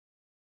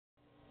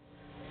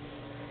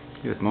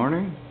Good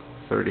morning.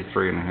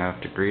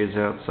 33.5 degrees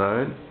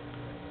outside.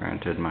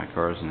 Granted, my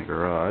car's in the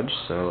garage,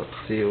 so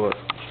let's see what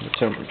the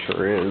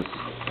temperature is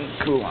in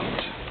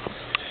coolant.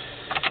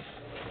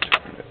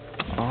 Turn it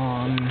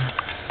on.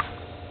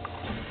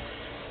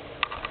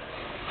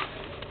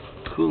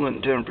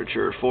 Coolant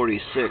temperature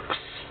 46.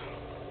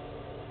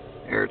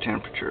 Air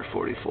temperature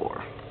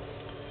 44.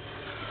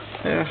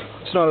 Yeah,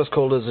 it's not as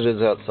cold as it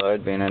is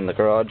outside being in the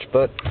garage,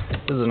 but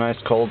this is a nice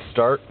cold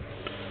start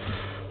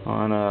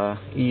on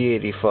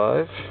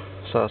E85.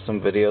 Saw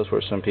some videos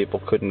where some people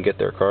couldn't get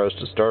their cars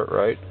to start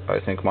right. I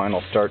think mine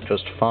will start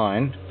just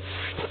fine.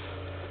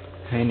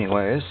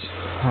 Anyways,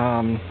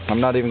 I'm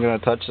not even going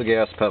to touch the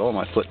gas pedal.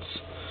 My foot's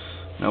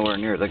nowhere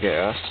near the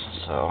gas,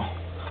 so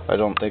I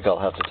don't think I'll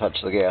have to touch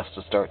the gas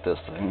to start this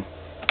thing.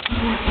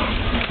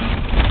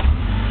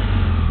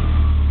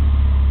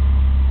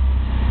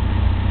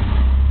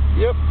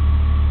 Yep.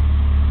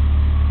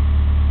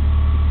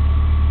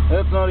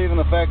 That's not even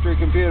a factory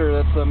computer,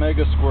 that's a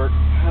Mega Squirt.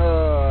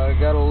 I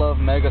gotta love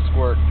Mega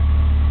Squirt.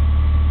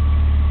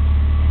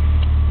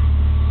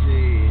 Let's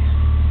see.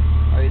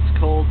 Ice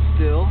cold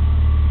still.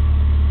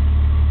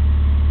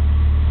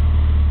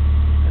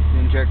 That's the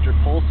injector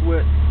pulse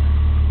width.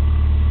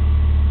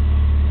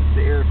 That's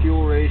the air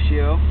fuel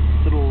ratio.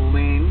 It's a little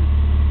lean.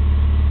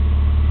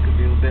 Could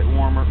be a bit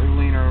warmer, or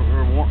leaner,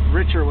 or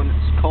richer when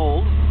it's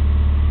cold.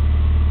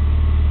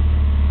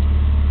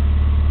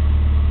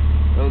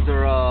 Those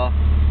are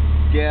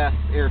gas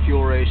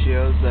air-fuel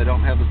ratios. I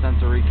don't have the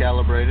sensor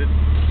recalibrated,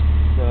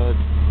 so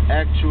it's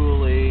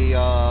actually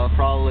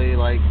probably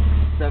like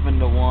 7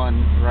 to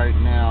 1 right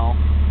now,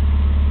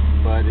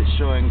 but it's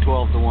showing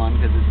 12 to 1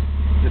 because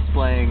it's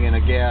displaying in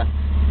a gas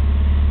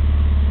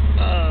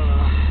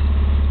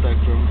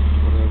spectrum,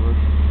 whatever.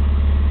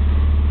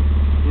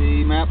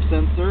 The map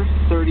sensor,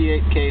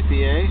 38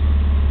 kPa,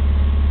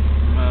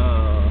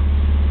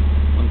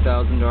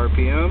 1000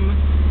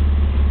 RPM.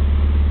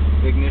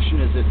 Ignition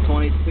is at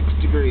 26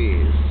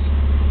 degrees.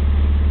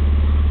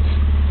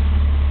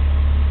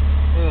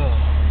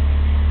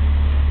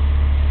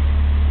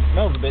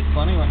 Smells a bit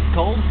funny when it's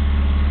cold.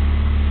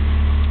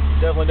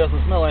 Definitely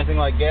doesn't smell anything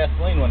like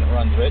gasoline when it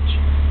runs rich.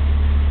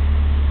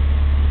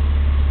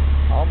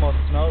 Almost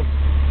smells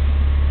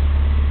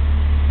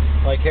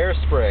like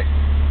hairspray.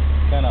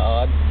 Kinda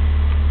odd.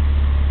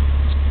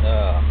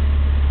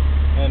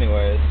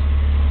 Anyways,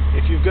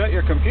 if you've got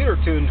your computer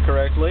tuned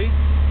correctly,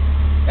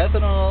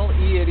 ethanol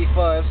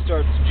E85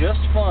 starts just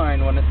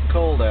fine when it's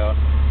cold out.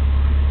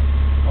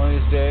 One of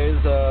these days,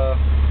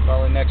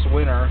 probably next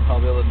winter, I'll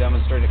be able to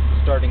demonstrate it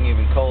starting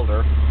even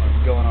colder.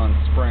 It's going on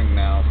spring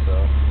now,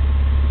 so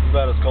it's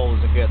about as cold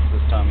as it gets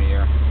this time of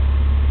year.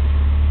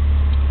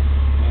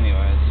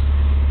 Anyways,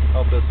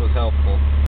 hope this was helpful.